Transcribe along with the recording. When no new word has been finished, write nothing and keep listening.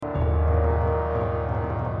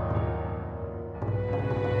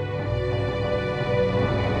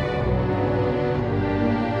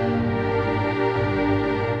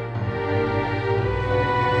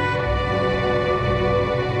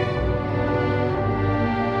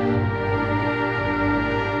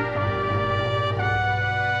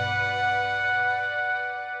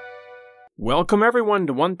Welcome everyone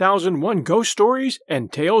to 1001 Ghost Stories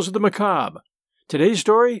and Tales of the Macabre. Today's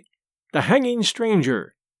story, The Hanging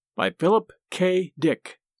Stranger, by Philip K.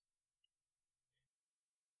 Dick.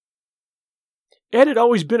 Ed had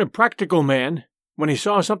always been a practical man. When he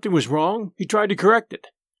saw something was wrong, he tried to correct it.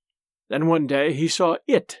 Then one day he saw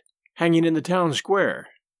it hanging in the town square.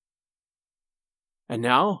 And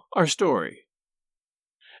now, our story.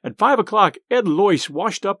 At 5 o'clock, Ed Loyce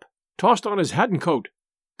washed up, tossed on his hat and coat,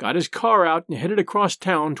 got his car out and headed across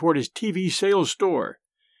town toward his TV sales store.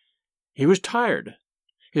 He was tired.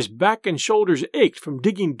 His back and shoulders ached from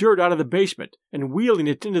digging dirt out of the basement and wheeling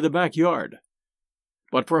it into the backyard.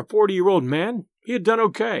 But for a 40-year-old man, he had done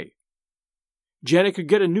okay. Janet could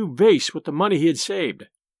get a new vase with the money he had saved,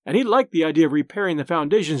 and he liked the idea of repairing the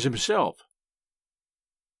foundations himself.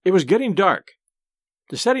 It was getting dark.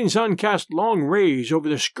 The setting sun cast long rays over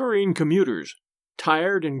the scurrying commuters,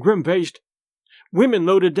 tired and grim-faced. Women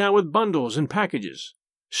loaded down with bundles and packages,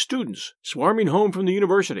 students swarming home from the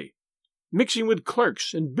university, mixing with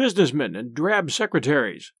clerks and businessmen and drab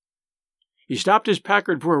secretaries. He stopped his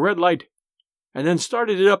Packard for a red light, and then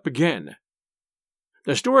started it up again.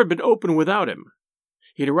 The store had been open without him.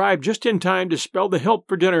 He'd arrived just in time to spell the help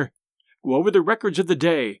for dinner, go over the records of the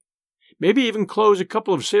day, maybe even close a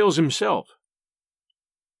couple of sales himself.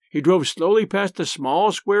 He drove slowly past the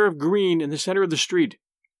small square of green in the center of the street,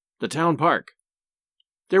 the town park.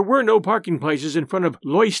 There were no parking places in front of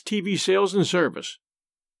Loyce TV Sales and Service.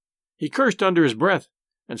 He cursed under his breath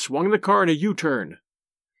and swung the car in a U-turn.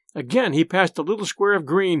 Again he passed the little square of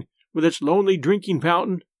green with its lonely drinking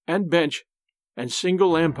fountain and bench and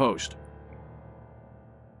single lamppost.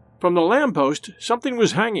 From the lamppost something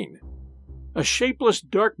was hanging, a shapeless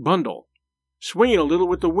dark bundle, swinging a little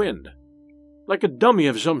with the wind, like a dummy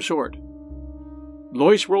of some sort.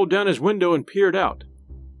 Loyce rolled down his window and peered out.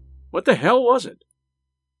 What the hell was it?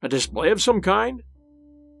 A display of some kind?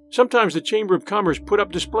 Sometimes the Chamber of Commerce put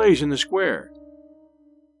up displays in the square.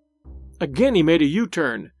 Again he made a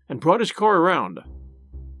U-turn and brought his car around.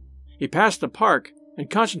 He passed the park and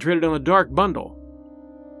concentrated on the dark bundle.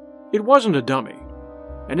 It wasn't a dummy,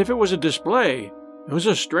 and if it was a display, it was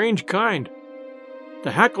a strange kind. The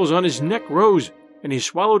hackles on his neck rose, and he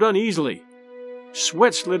swallowed uneasily.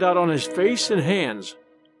 Sweat slid out on his face and hands.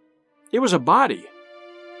 It was a body.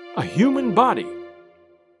 A human body.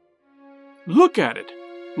 "Look at it,"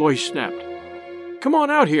 Loyce snapped. "Come on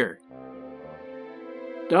out here."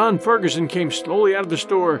 Don Ferguson came slowly out of the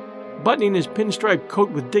store, buttoning his pinstripe coat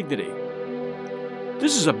with dignity.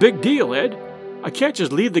 "This is a big deal, Ed. I can't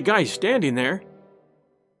just leave the guy standing there."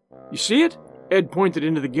 "You see it?" Ed pointed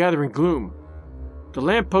into the gathering gloom. The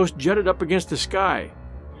lamppost jutted up against the sky,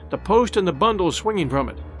 the post and the bundle swinging from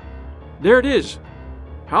it. "There it is.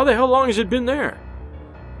 How the hell long has it been there?"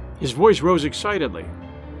 His voice rose excitedly.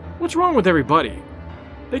 "What's wrong with everybody?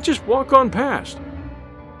 They just walk on past."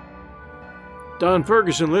 Don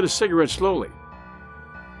Ferguson lit a cigarette slowly.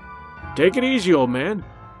 "Take it easy, old man.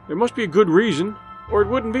 There must be a good reason, or it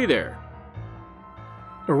wouldn't be there."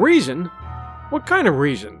 "A reason? What kind of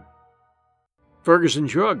reason?" Ferguson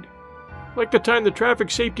shrugged. "Like the time the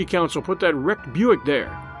Traffic Safety Council put that wrecked Buick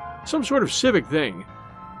there. Some sort of civic thing.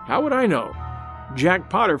 How would I know? Jack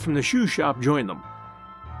Potter from the shoe shop joined them."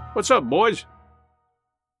 "What's up, boys?"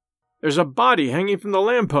 "There's a body hanging from the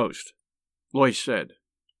lamppost," Loyce said.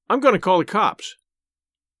 "I'm going to call the cops."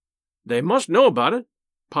 "They must know about it,"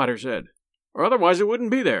 Potter said, "or otherwise it wouldn't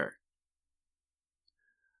be there."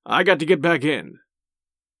 "I got to get back in."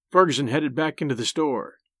 Ferguson headed back into the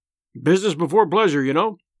store. "Business before pleasure, you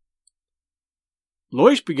know."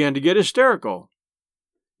 Loyce began to get hysterical.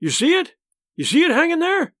 "You see it? You see it hanging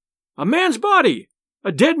there? A man's body!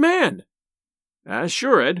 A dead man!"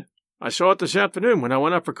 Sure, Ed. I saw it this afternoon when I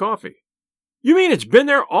went out for coffee." "You mean it's been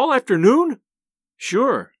there all afternoon?"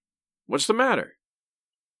 "Sure. What's the matter?"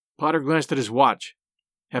 Potter glanced at his watch.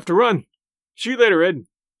 "Have to run. See you later, Ed."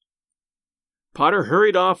 Potter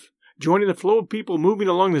hurried off, joining the flow of people moving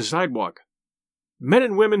along the sidewalk. Men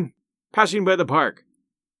and women passing by the park.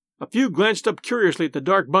 A few glanced up curiously at the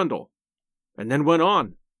dark bundle, and then went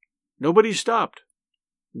on. Nobody stopped.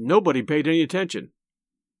 Nobody paid any attention.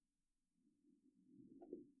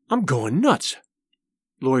 "I'm going nuts,"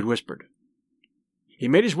 Lloyd whispered. He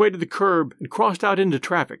made his way to the curb and crossed out into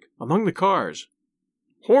traffic, among the cars.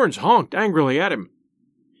 Horns honked angrily at him.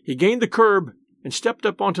 He gained the curb and stepped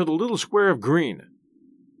up onto the little square of green.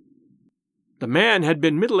 The man had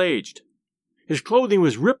been middle-aged. His clothing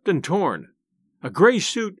was ripped and torn, a gray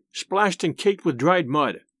suit splashed and caked with dried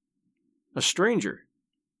mud. A stranger.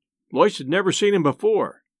 Loyce had never seen him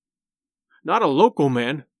before. Not a local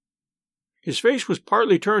man. His face was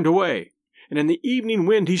partly turned away, and in the evening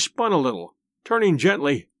wind he spun a little, turning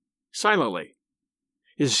gently, silently.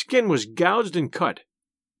 His skin was gouged and cut.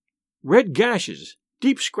 Red gashes,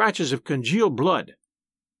 deep scratches of congealed blood.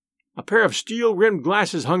 A pair of steel-rimmed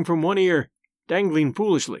glasses hung from one ear, dangling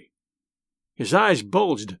foolishly. His eyes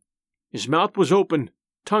bulged. His mouth was open,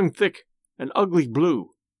 tongue thick, and ugly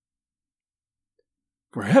blue.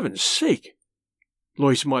 "For heaven's sake,"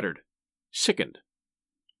 Lois muttered, sickened.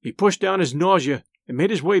 He pushed down his nausea and made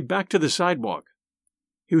his way back to the sidewalk.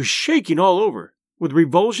 He was shaking all over, with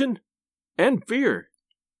revulsion and fear.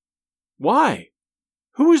 Why?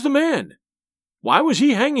 Who was the man? Why was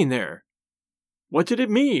he hanging there? What did it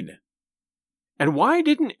mean? And why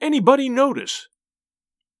didn't anybody notice?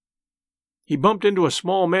 He bumped into a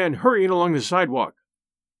small man hurrying along the sidewalk.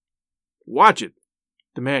 "Watch it,"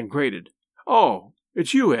 the man grated. "Oh,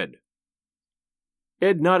 it's you, Ed."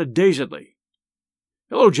 Ed nodded dazedly.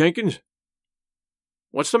 "Hello, Jenkins."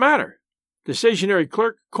 "What's the matter?" The stationary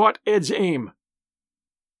clerk caught Ed's aim.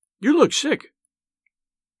 "You look sick."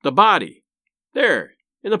 "The body. There,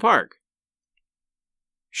 in the park."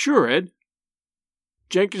 "Sure, Ed."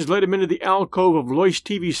 Jenkins led him into the alcove of Lois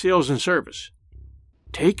TV Sales and Service.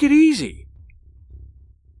 "Take it easy."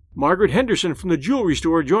 Margaret Henderson from the jewelry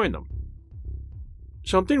store joined them.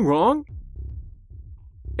 "Something wrong?"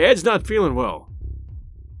 "Ed's not feeling well."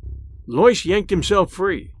 Lois yanked himself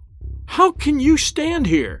free. "How can you stand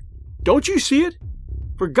here? Don't you see it?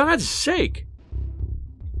 For God's sake!"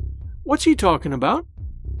 "What's he talking about?"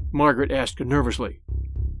 Margaret asked nervously.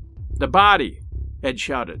 "The body," Ed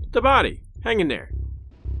shouted. "The body, hanging there."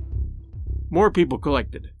 More people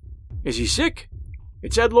collected. "Is he sick?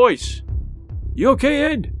 It's Ed Lois." "You okay,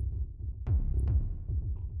 Ed?"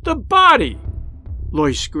 "The body!"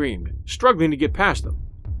 Lois screamed, struggling to get past them.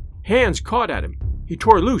 Hands caught at him. He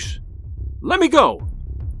tore loose. "Let me go!"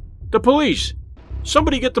 "The police!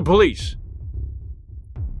 Somebody get the police!"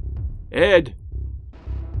 "Ed!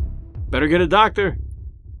 Better get a doctor."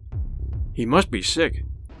 "He must be sick."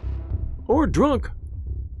 "Or drunk."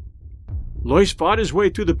 Lois fought his way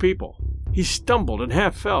through the people. He stumbled and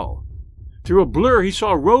half fell. Through a blur he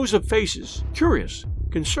saw rows of faces, curious,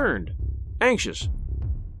 concerned, anxious.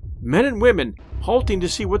 Men and women halting to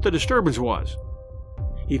see what the disturbance was.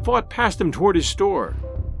 He fought past them toward his store.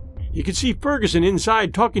 He could see Ferguson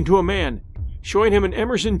inside talking to a man, showing him an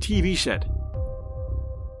Emerson TV set.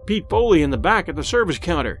 Pete Foley in the back at the service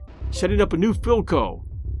counter, setting up a new Philco.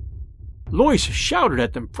 Lois shouted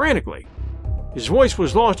at them frantically. His voice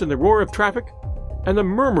was lost in the roar of traffic and the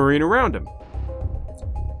murmuring around him.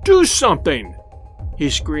 "Do something!" he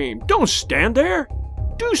screamed. "Don't stand there!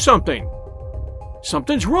 Do something!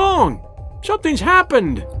 Something's wrong! Something's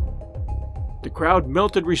happened!" The crowd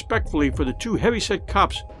melted respectfully for the two heavy-set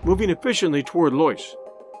cops moving efficiently toward Lois.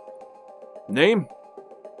 "Name?"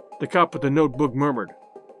 the cop with the notebook murmured.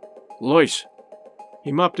 "Lois."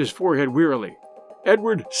 He mopped his forehead wearily.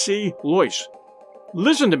 "Edward C. Lois.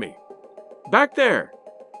 Listen to me. Back there."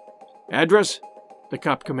 "Address?" the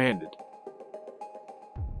cop commanded.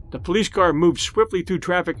 The police car moved swiftly through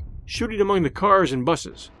traffic, shooting among the cars and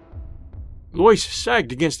buses. Lois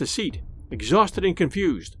sagged against the seat, exhausted and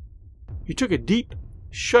confused. He took a deep,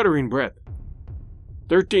 shuddering breath.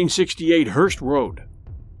 1368 Hearst Road.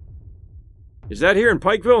 "Is that here in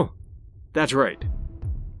Pikeville?" "That's right."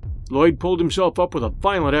 Lloyd pulled himself up with a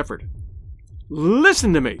violent effort.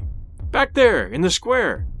 "Listen to me! Back there, in the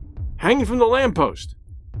square, hanging from the lamppost."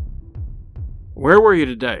 "Where were you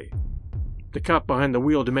today?" the cop behind the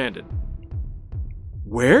wheel demanded.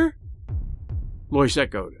 "Where?" Lois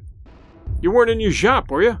echoed. "You weren't in your shop,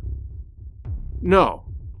 were you?" "No."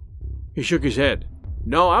 He shook his head.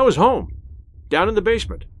 "No, I was home. Down in the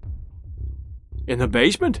basement." "In the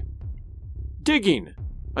basement?" "Digging.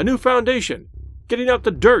 A new foundation. Getting out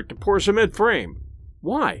the dirt to pour a cement frame."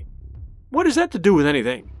 "Why? What has that to do with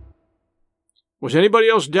anything?" "Was anybody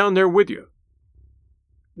else down there with you?"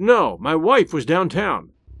 "No, my wife was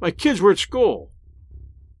downtown. My kids were at school."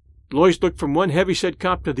 Lois looked from one heavy-set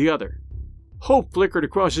cop to the other. Hope flickered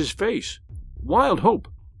across his face. Wild hope.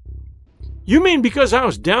 "You mean because I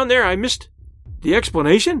was down there I missed the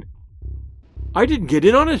explanation? I didn't get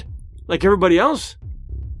in on it, like everybody else?"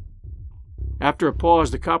 After a pause,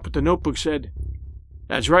 the cop with the notebook said,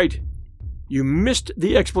 "That's right. You missed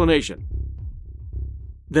the explanation."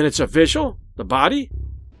 "Then it's official? The body?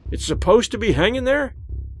 It's supposed to be hanging there?"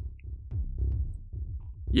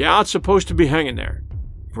 "Yeah, it's supposed to be hanging there.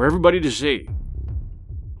 For everybody to see."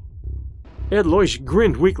 Ed Lois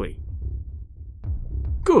grinned weakly.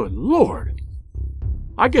 "Good Lord!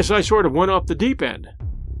 I guess I sort of went off the deep end.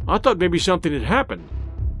 I thought maybe something had happened.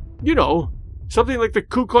 You know, something like the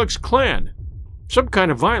Ku Klux Klan. Some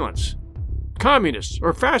kind of violence. Communists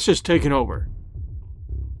or fascists taking over.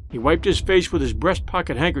 He wiped his face with his breast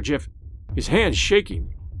pocket handkerchief, his hands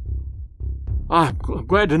shaking. I'm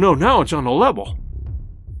glad to know now it's on the level.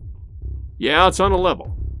 Yeah, it's on the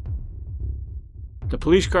level. The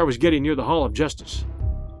police car was getting near the Hall of Justice.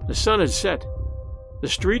 The sun had set. The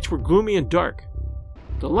streets were gloomy and dark.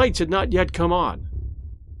 The lights had not yet come on.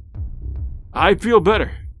 I feel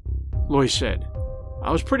better, Lois said.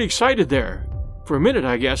 I was pretty excited there. For a minute,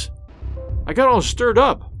 I guess. I got all stirred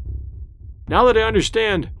up. Now that I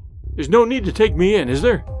understand, there's no need to take me in, is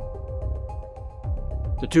there?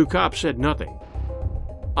 The two cops said nothing.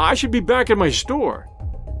 I should be back in my store.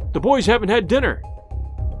 The boys haven't had dinner.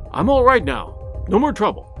 I'm all right now. No more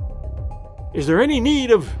trouble. Is there any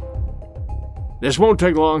need of... This won't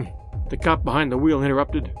take long, the cop behind the wheel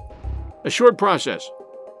interrupted. A short process.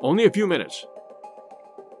 Only a few minutes.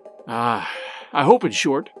 I hope it's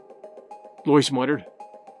short, Lois muttered.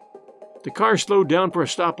 The car slowed down for a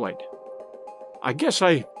stoplight. I guess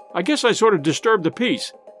I sort of disturbed the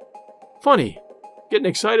peace. Funny, getting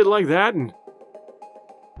excited like that and...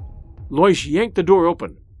 Lois yanked the door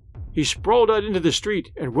open. He sprawled out into the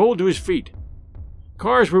street and rolled to his feet.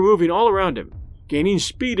 Cars were moving all around him, gaining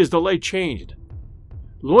speed as the light changed.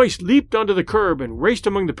 Lois leaped onto the curb and raced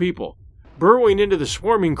among the people, burrowing into the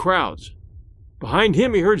swarming crowds. Behind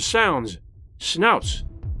him he heard sounds, snouts,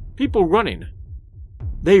 people running.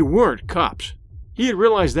 They weren't cops. He had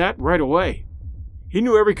realized that right away. He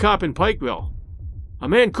knew every cop in Pikeville. A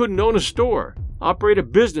man couldn't own a store, operate a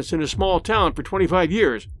business in a small town for 25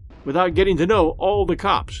 years without getting to know all the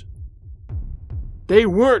cops. They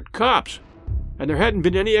weren't cops, and there hadn't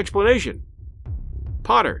been any explanation.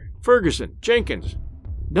 Potter, Ferguson, Jenkins,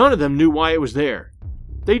 none of them knew why it was there.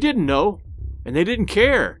 They didn't know, and they didn't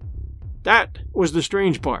care. That was the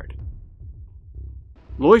strange part.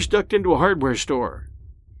 Lois ducked into a hardware store.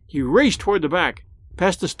 He raced toward the back,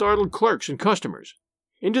 past the startled clerks and customers,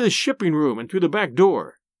 into the shipping room and through the back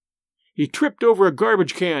door. He tripped over a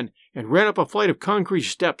garbage can and ran up a flight of concrete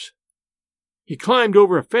steps. He climbed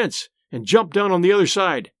over a fence and jumped down on the other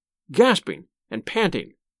side, gasping and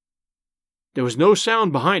panting. There was no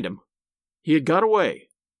sound behind him. He had got away.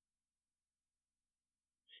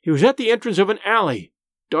 He was at the entrance of an alley,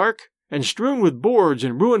 dark and strewn with boards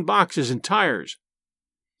and ruined boxes and tires.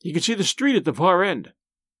 He could see the street at the far end.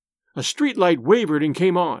 A street light wavered and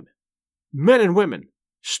came on. Men and women,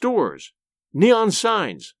 stores, neon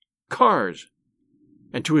signs, cars,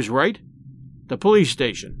 and to his right, the police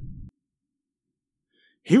station.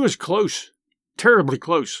 He was close, terribly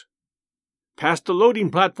close. Past the loading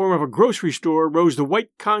platform of a grocery store rose the white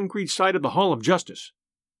concrete side of the Hall of Justice.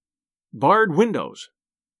 Barred windows,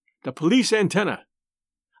 the police antenna,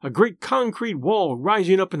 a great concrete wall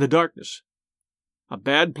rising up in the darkness. A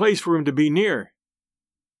bad place for him to be near.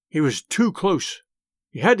 He was too close.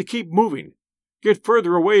 He had to keep moving, get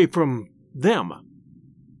further away from them.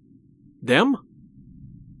 Them?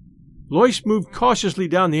 Lois moved cautiously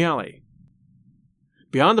down the alley.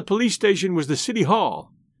 Beyond the police station was the city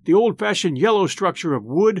hall, the old-fashioned yellow structure of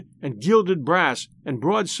wood and gilded brass and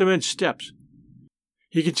broad cement steps.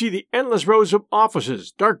 He could see the endless rows of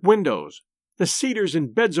offices, dark windows, the cedars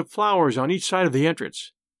and beds of flowers on each side of the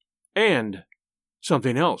entrance. And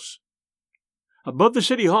something else. Above the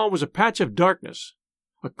city hall was a patch of darkness,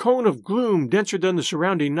 a cone of gloom denser than the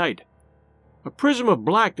surrounding night, a prism of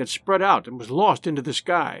black that spread out and was lost into the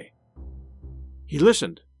sky. He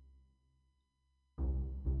listened.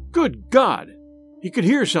 Good God! He could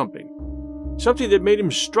hear something. Something that made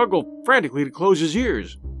him struggle frantically to close his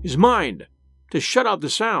ears, his mind, to shut out the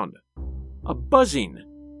sound. A buzzing,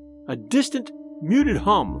 a distant, muted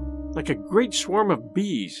hum, like a great swarm of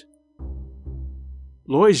bees.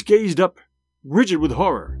 Lois gazed up, rigid with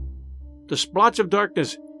horror. The splotch of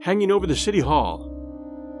darkness hanging over the city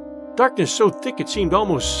hall. Darkness so thick it seemed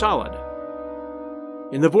almost solid.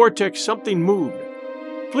 In the vortex something moved.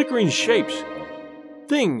 Flickering shapes.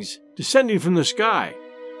 Things descending from the sky,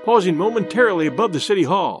 pausing momentarily above the city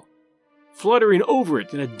hall, fluttering over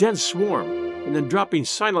it in a dense swarm, and then dropping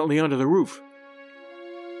silently onto the roof.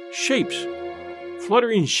 Shapes.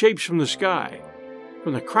 Fluttering shapes from the sky,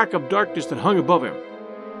 from the crack of darkness that hung above him.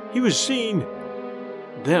 He was seeing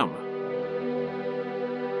them.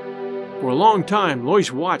 For a long time,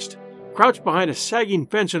 Lois watched, crouched behind a sagging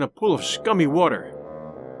fence in a pool of scummy water.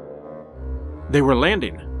 They were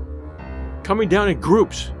landing. Coming down in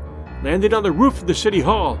groups, landed on the roof of the city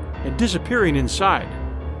hall and disappearing inside.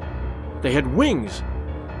 They had wings,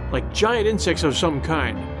 like giant insects of some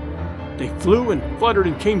kind. They flew and fluttered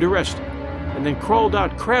and came to rest, and then crawled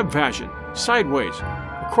out crab fashion, sideways,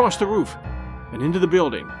 across the roof, and into the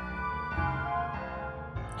building.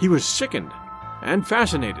 He was sickened and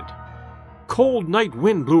fascinated. cold night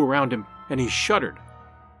wind blew around him, and he shuddered.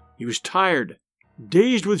 He was tired,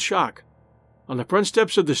 dazed with shock. On the front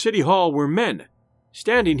steps of the city hall were men,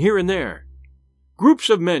 standing here and there. Groups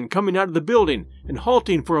of men coming out of the building and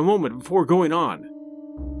halting for a moment before going on.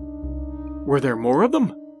 Were there more of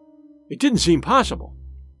them? It didn't seem possible.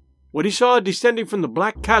 What he saw descending from the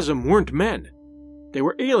black chasm weren't men. They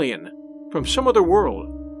were alien, from some other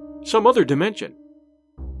world, some other dimension.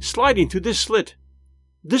 Sliding through this slit,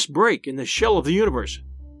 this break in the shell of the universe.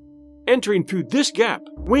 Entering through this gap,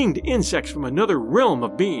 winged insects from another realm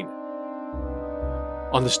of being.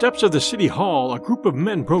 On the steps of the city hall, a group of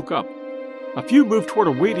men broke up. A few moved toward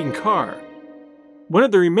a waiting car. One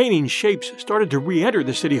of the remaining shapes started to re-enter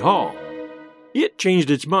the city hall. It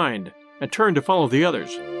changed its mind and turned to follow the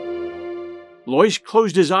others. Lois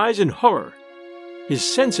closed his eyes in horror. His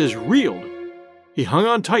senses reeled. He hung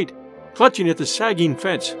on tight, clutching at the sagging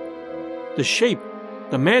fence. The shape,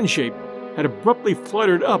 the man shape, had abruptly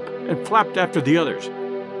fluttered up and flapped after the others.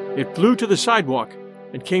 It flew to the sidewalk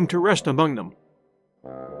and came to rest among them.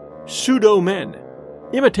 Pseudo-men,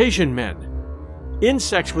 imitation men,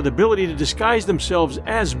 insects with ability to disguise themselves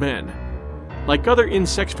as men, like other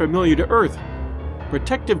insects familiar to Earth,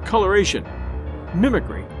 protective coloration,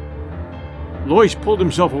 mimicry. Lois pulled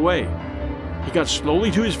himself away. He got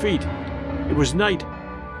slowly to his feet. It was night.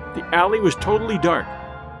 The alley was totally dark,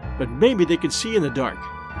 but maybe they could see in the dark.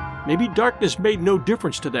 Maybe darkness made no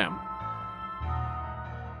difference to them.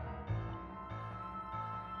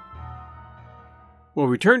 We'll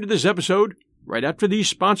return to this episode right after these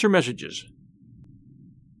sponsor messages.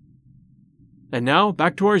 And now,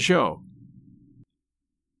 back to our show.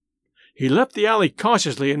 He left the alley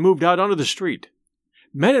cautiously and moved out onto the street.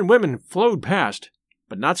 Men and women flowed past,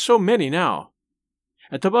 but not so many now.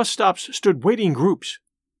 At the bus stops stood waiting groups.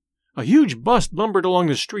 A huge bus lumbered along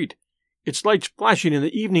the street, its lights flashing in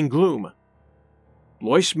the evening gloom.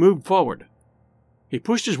 Lois moved forward. He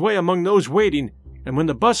pushed his way among those waiting, and when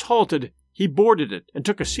the bus halted, he boarded it and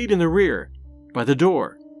took a seat in the rear, by the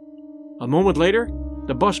door. A moment later,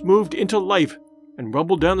 the bus moved into life and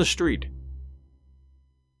rumbled down the street.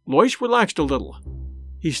 Lois relaxed a little.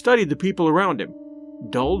 He studied the people around him.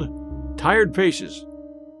 Dulled, tired faces.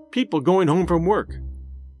 People going home from work.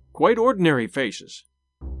 Quite ordinary faces.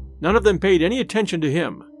 None of them paid any attention to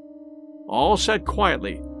him. All sat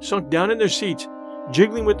quietly, sunk down in their seats,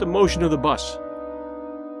 jiggling with the motion of the bus.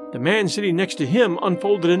 The man sitting next to him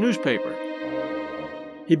unfolded a newspaper.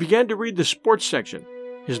 He began to read the sports section,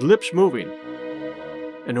 his lips moving.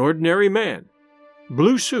 An ordinary man.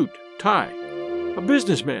 Blue suit, tie. A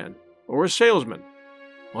businessman or a salesman.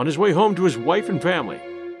 On his way home to his wife and family.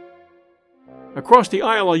 Across the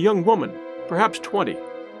aisle, a young woman, perhaps 20.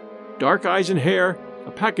 Dark eyes and hair,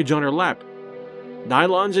 a package on her lap.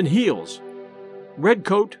 Nylons and heels. Red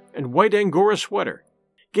coat and white Angora sweater,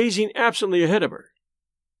 gazing absently ahead of her.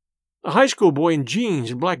 A high school boy in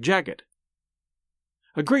jeans and black jacket.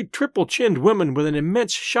 A great triple-chinned woman with an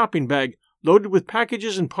immense shopping bag loaded with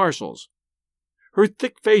packages and parcels. Her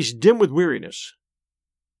thick face dim with weariness.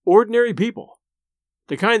 Ordinary people.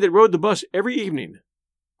 The kind that rode the bus every evening,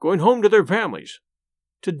 going home to their families,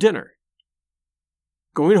 to dinner.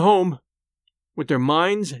 Going home with their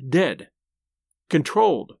minds dead,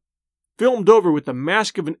 controlled, filmed over with the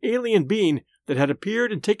mask of an alien being that had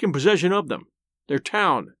appeared and taken possession of them, their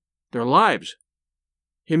town, their lives.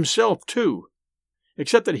 Himself, too,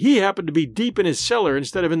 except that he happened to be deep in his cellar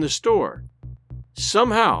instead of in the store.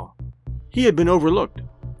 Somehow, he had been overlooked.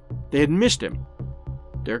 They had missed him.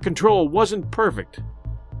 Their control wasn't perfect,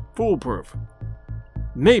 foolproof.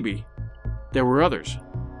 Maybe there were others.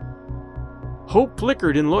 Hope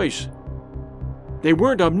flickered in Lois. They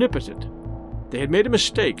weren't omnipotent. They had made a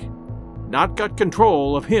mistake, not got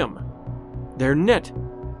control of him. Their net,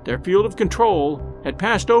 their field of control, had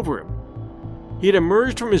passed over him. He had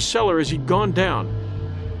emerged from his cellar as he'd gone down.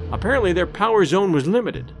 Apparently their power zone was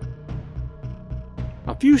limited.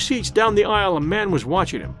 A few seats down the aisle, a man was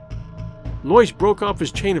watching him. Lois broke off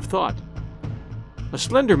his chain of thought. A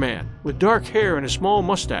slender man with dark hair and a small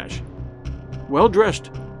mustache.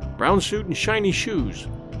 Well-dressed, brown suit and shiny shoes.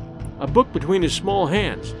 A book between his small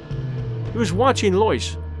hands. He was watching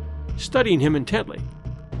Lois, studying him intently.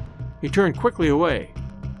 He turned quickly away.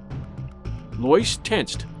 Lois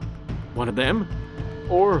tensed. One of them?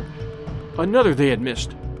 Or another they had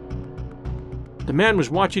missed? The man was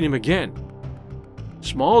watching him again.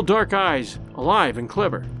 Small dark eyes, alive and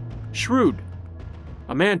clever. Shrewd.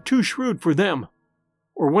 A man too shrewd for them,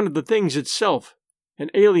 or one of the things itself, an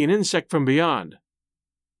alien insect from beyond.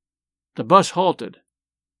 The bus halted.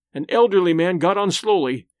 An elderly man got on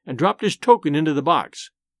slowly and dropped his token into the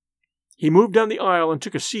box. He moved down the aisle and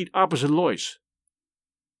took a seat opposite Lois.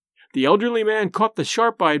 The elderly man caught the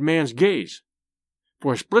sharp-eyed man's gaze.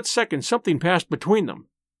 For a split second something passed between them,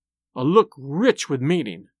 a look rich with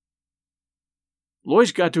meaning.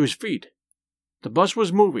 Lois got to his feet. The bus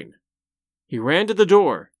was moving. He ran to the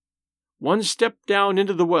door. One step down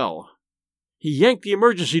into the well. He yanked the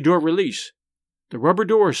emergency door release. The rubber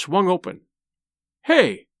door swung open.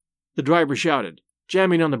 "Hey!" the driver shouted,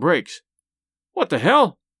 jamming on the brakes. "What the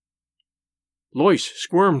hell?" Lois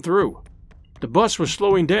squirmed through. The bus was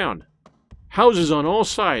slowing down. Houses on all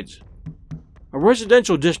sides. A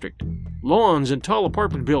residential district. Lawns and tall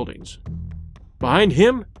apartment buildings. Behind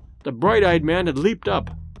him, the bright-eyed man had leaped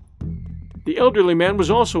up. The elderly man was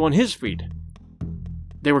also on his feet.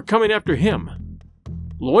 They were coming after him.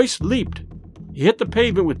 Lois leaped. He hit the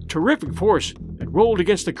pavement with terrific force and rolled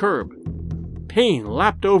against the curb. Pain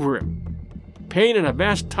lapped over him. Pain and a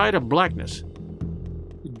vast tide of blackness.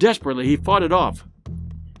 Desperately, he fought it off.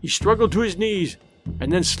 He struggled to his knees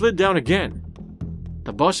and then slid down again.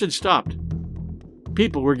 The bus had stopped.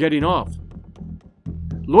 People were getting off.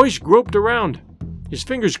 Lois groped around. His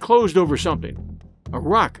fingers closed over something. A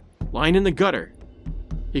rock lying in the gutter.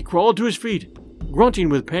 He crawled to his feet, grunting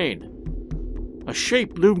with pain. A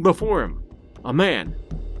shape loomed before him. A man.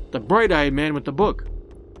 The bright-eyed man with the book.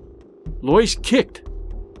 Lois kicked.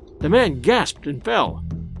 The man gasped and fell.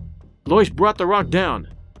 Lois brought the rock down.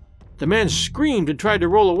 The man screamed and tried to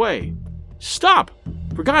roll away. "Stop!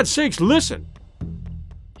 For God's sakes, listen!"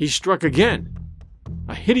 He struck again.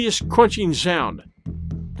 A hideous crunching sound.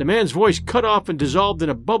 The man's voice cut off and dissolved in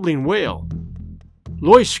a bubbling wail.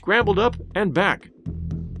 Lois scrambled up and back.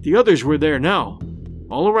 The others were there now,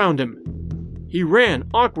 all around him. He ran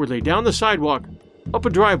awkwardly down the sidewalk, up a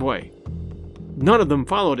driveway. None of them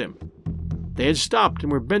followed him. They had stopped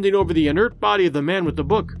and were bending over the inert body of the man with the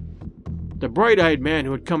book, the bright-eyed man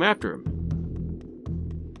who had come after him.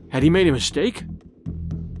 Had he made a mistake?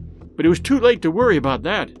 But it was too late to worry about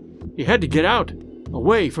that. He had to get out,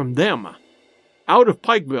 away from them, out of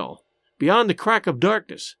Pikeville, beyond the crack of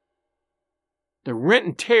darkness. The rent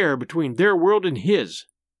and tear between their world and his.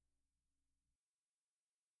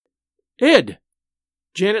 "Ed!"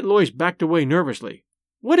 Janet Lois backed away nervously.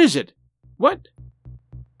 "What is it? What?"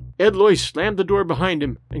 Ed Lois slammed the door behind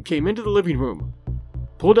him and came into the living room.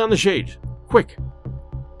 "Pull down the shades. Quick."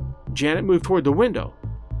 Janet moved toward the window.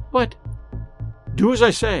 "But—" "Do as I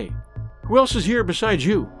say. Who else is here besides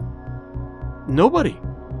you?" "Nobody.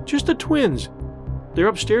 Just the twins. They're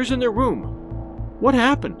upstairs in their room. What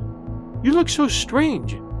happened? You look so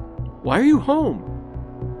strange. Why are you home?"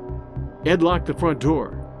 Ed locked the front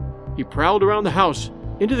door. He prowled around the house,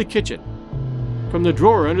 into the kitchen. From the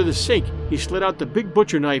drawer under the sink, he slid out the big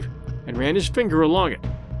butcher knife and ran his finger along it.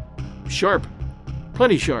 Sharp.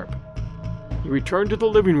 Plenty sharp. He returned to the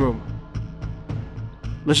living room.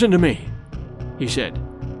 "Listen to me," he said.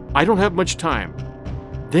 "I don't have much time.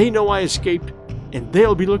 They know I escaped, and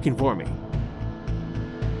they'll be looking for me."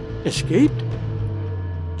 "Escaped?"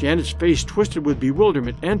 Janet's face twisted with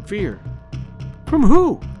bewilderment and fear. "From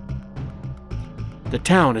who?" "The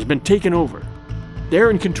town has been taken over.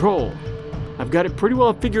 They're in control. I've got it pretty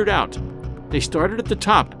well figured out. They started at the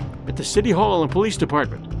top, at the city hall and police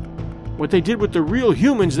department. What they did with the real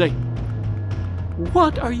humans, they—"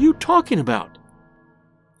 "What are you talking about?"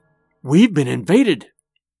 "We've been invaded.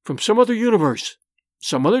 From some other universe.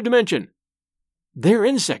 Some other dimension. They're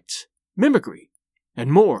insects, mimicry,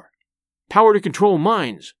 and more. Power to control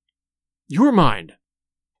minds. Your mind."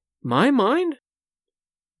 "My mind?"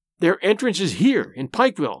 "Their entrance is here, in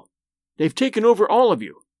Pikeville. They've taken over all of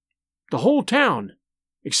you. The whole town,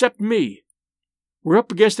 except me. We're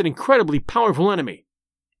up against an incredibly powerful enemy,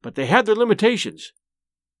 but they have their limitations.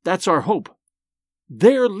 That's our hope.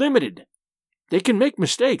 They're limited. They can make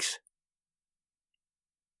mistakes."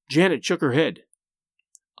 Janet shook her head.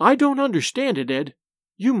 "I don't understand it, Ed.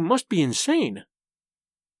 You must be insane."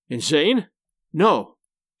 "Insane? No.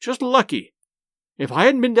 Just lucky. If I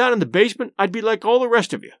hadn't been down in the basement, I'd be like all the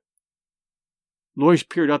rest of you." Lois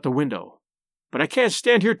peered out the window. "But I can't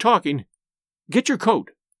stand here talking. Get your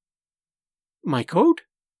coat." "My coat?"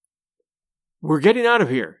 "We're getting out of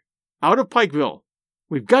here. Out of Pikeville.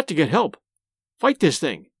 We've got to get help. Fight this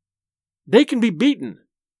thing. They can be beaten.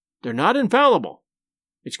 They're not infallible.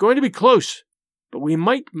 It's going to be close, but we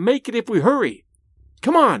might make it if we hurry.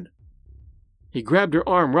 Come on." He grabbed her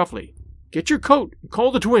arm roughly. "Get your coat and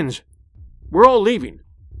call the twins. We're all leaving.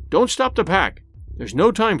 Don't stop to pack. There's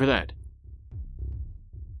no time for that."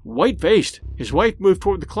 White-faced, his wife moved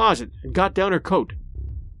toward the closet and got down her coat.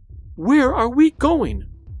 "Where are we going?"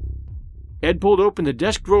 Ed pulled open the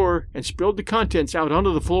desk drawer and spilled the contents out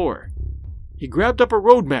onto the floor. He grabbed up a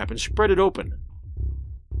road map and spread it open.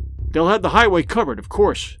 They'll have the highway covered, of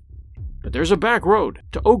course. But there's a back road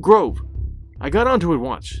to Oak Grove. I got onto it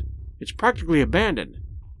once. It's practically abandoned.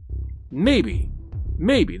 Maybe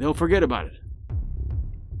they'll forget about it.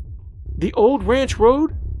 The old ranch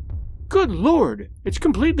road? Good Lord, it's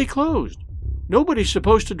completely closed. Nobody's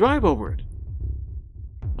supposed to drive over it.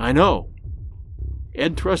 I know.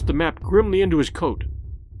 Ed thrust the map grimly into his coat.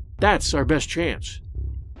 That's our best chance.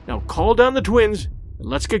 Now call down the twins and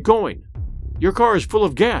let's get going. Your car is full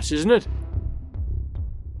of gas, isn't it?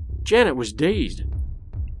 Janet was dazed.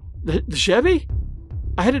 The Chevy?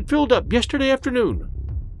 I had it filled up yesterday afternoon.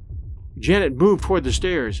 Janet moved toward the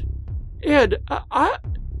stairs. Ed, I...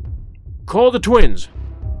 Call the twins.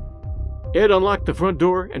 Ed unlocked the front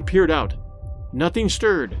door and peered out. Nothing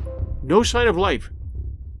stirred. No sign of life.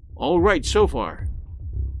 All right so far.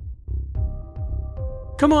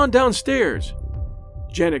 Come on downstairs,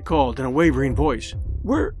 Janet called in a wavering voice.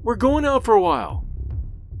 We're going out for a while.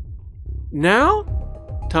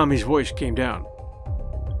 Now? Tommy's voice came down.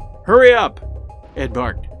 Hurry up, Ed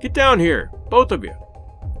barked. Get down here, both of you.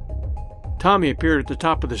 Tommy appeared at the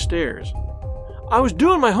top of the stairs. I was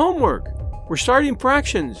doing my homework. We're starting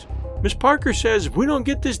fractions. Miss Parker says if we don't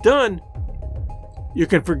get this done... You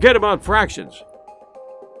can forget about fractions.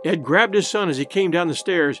 Ed grabbed his son as he came down the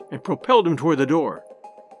stairs and propelled him toward the door.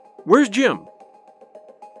 Where's Jim?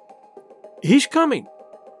 He's coming.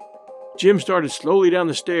 Jim started slowly down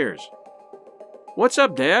the stairs. What's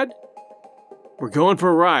up, Dad? We're going for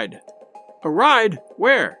a ride. A ride?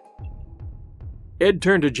 Where? Ed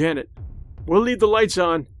turned to Janet. We'll leave the lights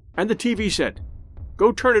on and the TV set.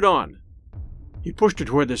 Go turn it on. He pushed her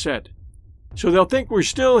toward the set. So they'll think we're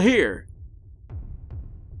still here.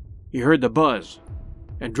 He heard the buzz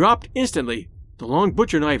and dropped instantly, the long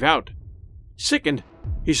butcher knife out. Sickened,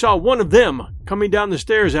 he saw one of them coming down the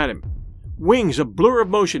stairs at him, wings a blur of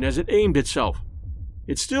motion as it aimed itself.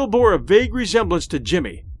 It still bore a vague resemblance to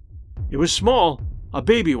Jimmy. It was small, a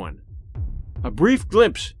baby one. A brief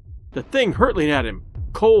glimpse, the thing hurtling at him,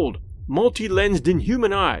 cold, multi-lensed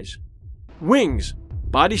inhuman eyes. Wings,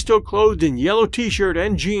 body still clothed in yellow t-shirt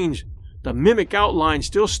and jeans, the mimic outline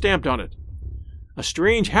still stamped on it. A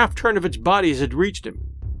strange half-turn of its body as it reached him.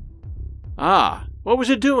 Ah, what was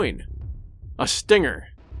it doing? A stinger.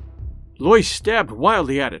 Lois stabbed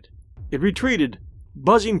wildly at it. It retreated,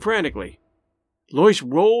 buzzing frantically. Lois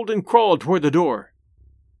rolled and crawled toward the door.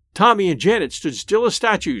 Tommy and Janet stood still as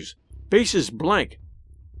statues, faces blank.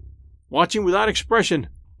 Watching without expression,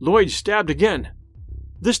 Lloyd stabbed again.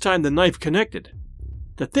 This time the knife connected.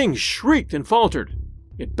 The thing shrieked and faltered.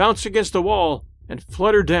 It bounced against the wall and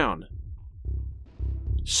fluttered down.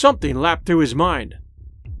 Something lapped through his mind.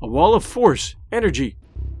 A wall of force, energy,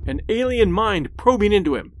 an alien mind probing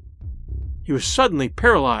into him. He was suddenly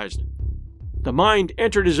paralyzed. The mind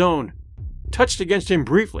entered his own, touched against him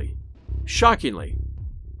briefly, shockingly.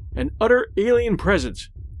 An utter alien presence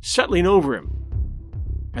settling over him.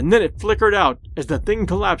 And then it flickered out as the thing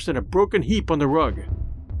collapsed in a broken heap on the rug.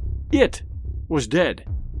 It was dead.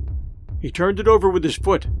 He turned it over with his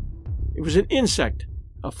foot. It was an insect,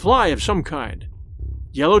 a fly of some kind.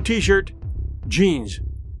 Yellow t-shirt, jeans.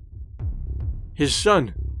 His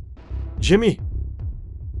son, Jimmy.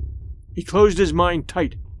 He closed his mind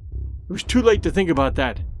tight. It was too late to think about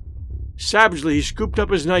that. Savagely, he scooped up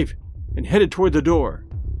his knife and headed toward the door.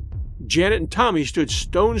 Janet and Tommy stood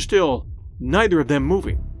stone still, neither of them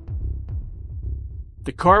moving.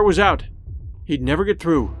 The car was out. He'd never get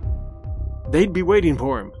through. They'd be waiting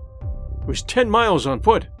for him. It was 10 miles on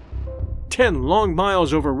foot. 10 long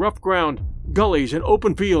miles over rough ground, gullies and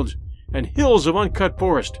open fields, and hills of uncut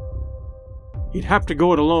forest. He'd have to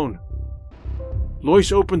go it alone.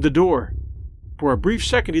 Lois opened the door. For a brief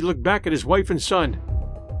second he looked back at his wife and son.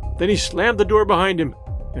 Then he slammed the door behind him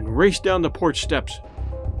and raced down the porch steps.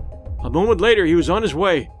 A moment later he was on his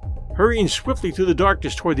way, hurrying swiftly through the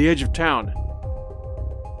darkness toward the edge of town.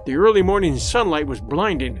 The early morning sunlight was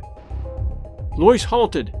blinding. Lois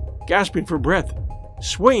halted, gasping for breath,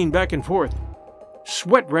 swaying back and forth.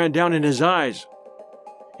 Sweat ran down in his eyes.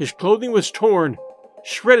 His clothing was torn,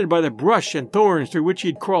 shredded by the brush and thorns through which he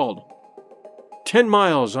had crawled. 10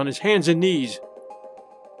 miles on his hands and knees.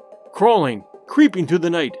 Crawling, creeping through the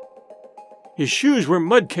night. His shoes were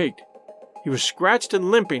mud-caked. He was scratched and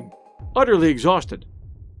limping, utterly exhausted.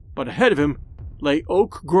 But ahead of him lay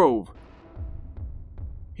Oak Grove.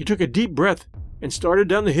 He took a deep breath and started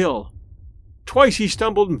down the hill. Twice he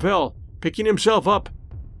stumbled and fell, picking himself up,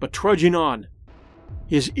 but trudging on.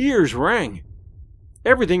 His ears rang.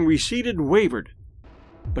 Everything receded and wavered.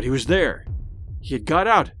 But he was there. He had got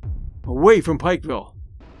out, away from Pikeville.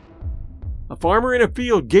 A farmer in a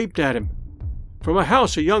field gaped at him. From a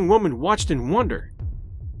house, a young woman watched in wonder.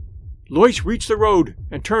 Lois reached the road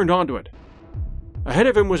and turned onto it. Ahead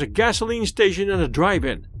of him was a gasoline station and a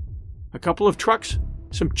drive-in. A couple of trucks,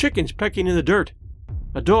 some chickens pecking in the dirt,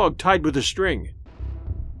 a dog tied with a string.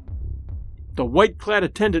 The white-clad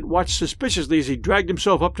attendant watched suspiciously as he dragged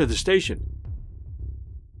himself up to the station.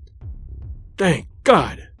 Thank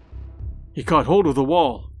God! He caught hold of the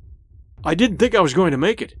wall. I didn't think I was going to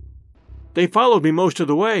make it. They followed me most of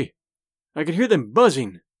the way. I could hear them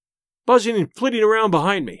buzzing and flitting around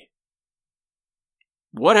behind me.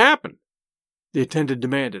 What happened? The attendant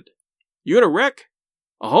demanded. You in a wreck?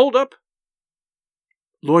 A hold-up?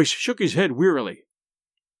 Lois shook his head wearily.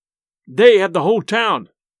 They have the whole town,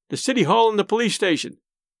 the city hall and the police station.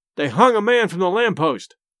 They hung a man from the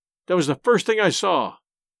lamppost. That was the first thing I saw.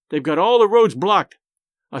 They've got all the roads blocked.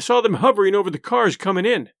 I saw them hovering over the cars coming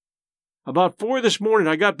in. About 4 this morning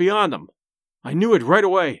I got beyond them. I knew it right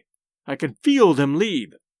away. I could feel them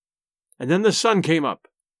leave. And then the sun came up.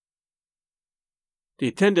 The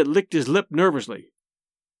attendant licked his lip nervously.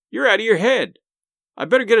 You're out of your head. I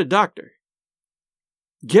better get a doctor.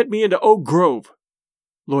 Get me into Oak Grove,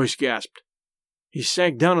 Lois gasped. He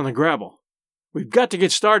sank down on the gravel. We've got to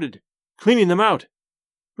get started, cleaning them out.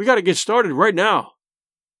 We got to get started right now.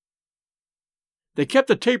 They kept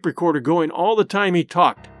the tape recorder going all the time he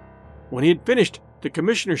talked. When he had finished, the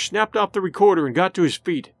commissioner snapped off the recorder and got to his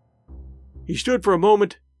feet. He stood for a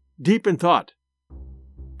moment, deep in thought.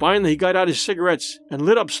 Finally, he got out his cigarettes and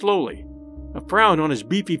lit up slowly, a frown on his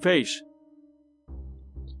beefy face.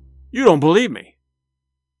 You don't believe me,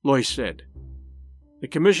 Lois said. The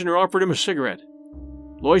commissioner offered him a cigarette.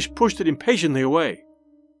 Lois pushed it impatiently away.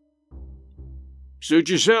 Suit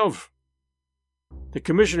yourself. The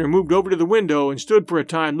commissioner moved over to the window and stood for a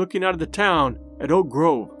time looking out at the town at Oak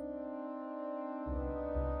Grove.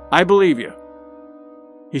 I believe you,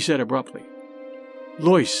 he said abruptly.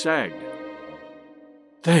 Lois sagged.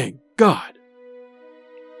 Thank God.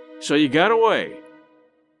 So you got away.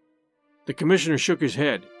 The commissioner shook his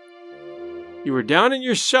head. You were down in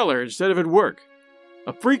your cellar instead of at work.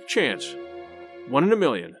 A freak chance. 1 in a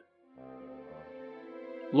million.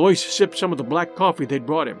 Lois sipped some of the black coffee they'd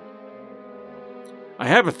brought him. I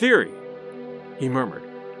have a theory, he murmured.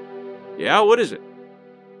 Yeah, what is it?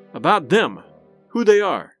 About them. Who they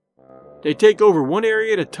are. They take over one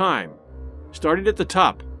area at a time, starting at the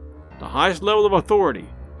top, the highest level of authority,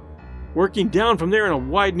 working down from there in a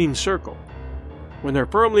widening circle. When they're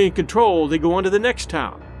firmly in control, they go on to the next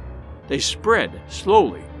town. They spread,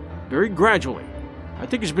 slowly, very gradually. I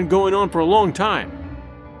think it's been going on for a long time.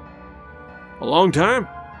 A long time?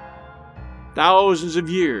 Thousands of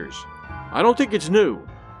years. I don't think it's new.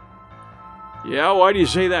 Yeah, why do you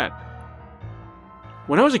say that?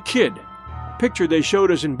 When I was a kid, a picture they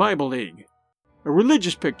showed us in Bible League. A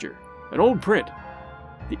religious picture, an old print.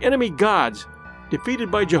 The enemy gods defeated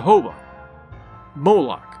by Jehovah.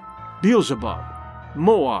 Moloch, Beelzebub,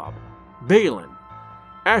 Moab, Balaam,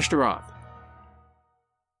 Ashtaroth.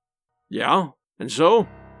 Yeah, and so?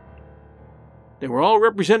 They were all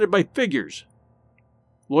represented by figures.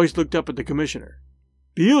 Lois looked up at the commissioner.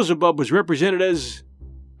 Beelzebub was represented as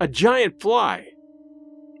a giant fly.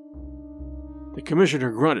 The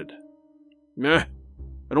commissioner grunted. Meh,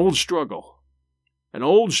 an old struggle. An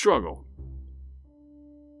old struggle.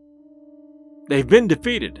 They've been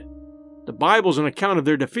defeated. The Bible's an account of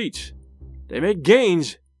their defeats. They make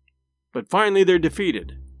gains, but finally they're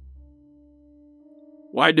defeated.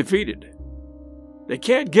 Why defeated? They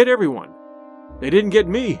can't get everyone. They didn't get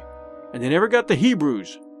me, and they never got the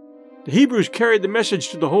Hebrews. The Hebrews carried the message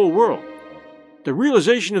to the whole world. The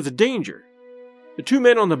realization of the danger. The 2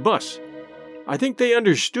 men on the bus. I think they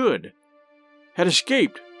understood. Had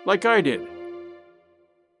escaped, like I did.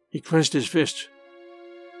 He clenched his fists.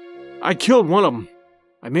 I killed one of them.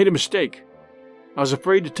 I made a mistake. I was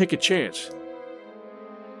afraid to take a chance.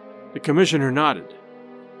 The commissioner nodded.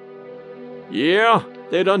 Yeah,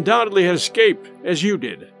 they'd undoubtedly had escaped, as you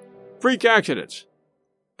did. Freak accidents.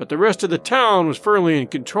 But the rest of the town was firmly in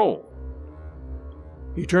control.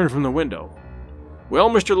 He turned from the window. Well,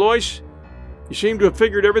 Mr. Lois, you seem to have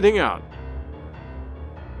figured everything out.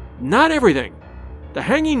 Not everything. The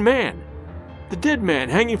hanging man. The dead man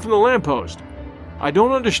hanging from the lamppost. I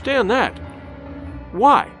don't understand that.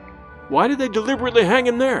 Why? Why did they deliberately hang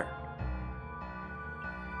him there?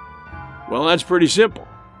 Well, that's pretty simple.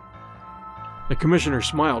 The commissioner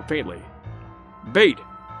smiled faintly. Bait.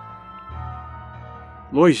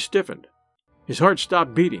 Lois stiffened. His heart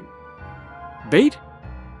stopped beating. Bait?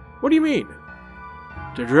 What do you mean?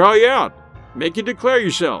 To draw you out, make you declare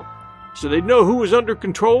yourself, so they'd know who was under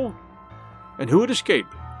control and who had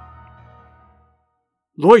escaped.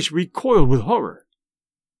 Lois recoiled with horror.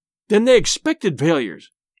 Then they expected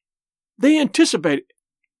failures. They anticipated...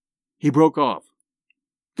 He broke off.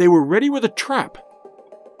 They were ready with a trap.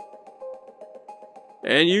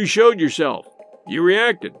 And you showed yourself. You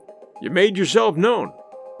reacted. You made yourself known.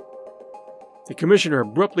 The commissioner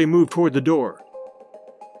abruptly moved toward the door.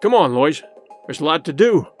 Come on, Lois. There's a lot to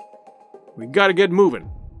do. We gotta get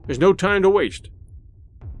moving. There's no time to waste.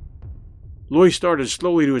 Lois started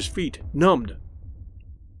slowly to his feet, numbed.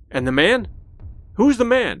 And the man? Who's the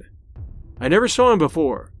man? I never saw him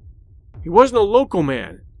before. He wasn't a local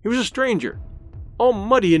man. He was a stranger. All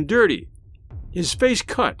muddy and dirty. His face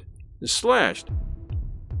cut and slashed.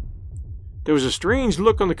 There was a strange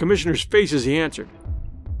look on the commissioner's face as he answered.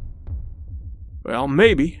 Well,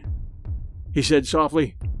 maybe, he said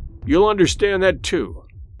softly. You'll understand that too.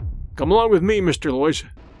 Come along with me, Mr. Lois.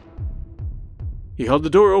 He held the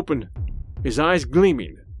door open, his eyes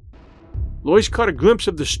gleaming. Lois caught a glimpse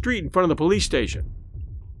of the street in front of the police station.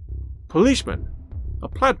 Policemen, a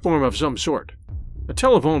platform of some sort, a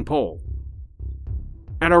telephone pole,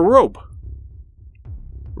 and a rope.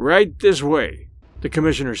 Right this way, the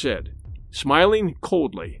commissioner said, smiling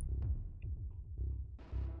coldly.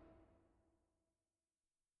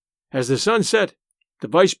 As the sun set, the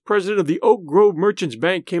vice president of the Oak Grove Merchants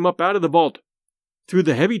Bank came up out of the vault, threw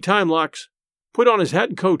the heavy time locks, put on his hat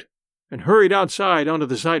and coat, and hurried outside onto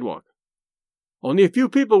the sidewalk. Only a few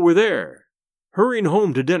people were there, hurrying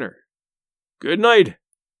home to dinner. Good night,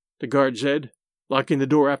 the guard said, locking the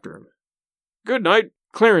door after him. Good night,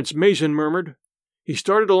 Clarence Mason murmured. He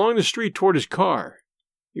started along the street toward his car.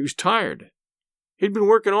 He was tired. He'd been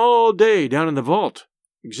working all day down in the vault,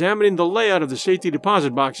 examining the layout of the safety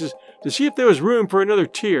deposit boxes to see if there was room for another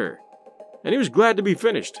tier, and he was glad to be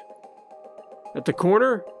finished. At the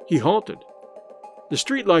corner, he halted. The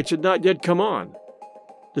streetlights had not yet come on.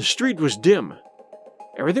 The street was dim.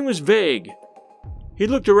 Everything was vague. He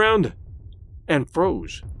looked around and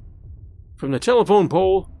froze. From the telephone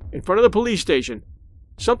pole in front of the police station,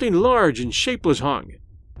 something large and shapeless hung.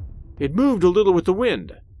 It moved a little with the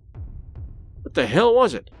wind. What the hell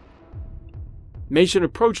was it? Mason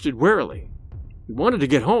approached it warily. He wanted to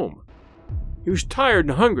get home. He was tired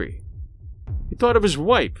and hungry. He thought of his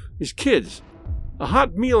wife, his kids, a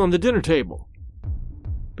hot meal on the dinner table.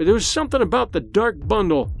 But there was something about the dark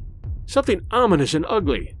bundle, something ominous and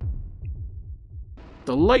ugly.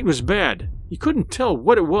 The light was bad. He couldn't tell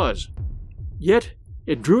what it was. Yet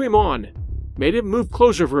it drew him on, made him move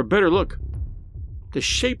closer for a better look. The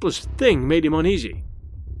shapeless thing made him uneasy.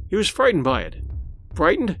 He was frightened by it.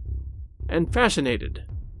 Frightened and fascinated.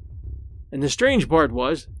 And the strange part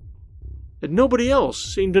was that nobody else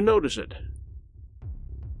seemed to notice it.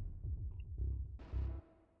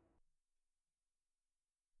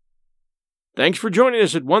 Thanks for joining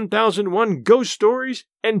us at 1001 Ghost Stories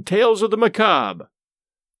and Tales of the Macabre.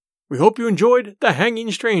 We hope you enjoyed The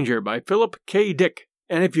Hanging Stranger by Philip K. Dick.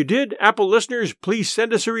 And if you did, Apple listeners, please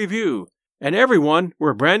send us a review. And everyone,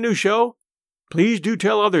 we're a brand new show. Please do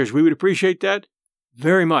tell others. We would appreciate that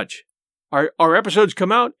very much. Our episodes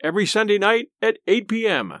come out every Sunday night at 8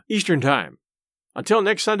 p.m. Eastern Time. Until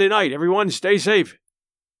next Sunday night, everyone stay safe.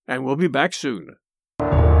 And we'll be back soon.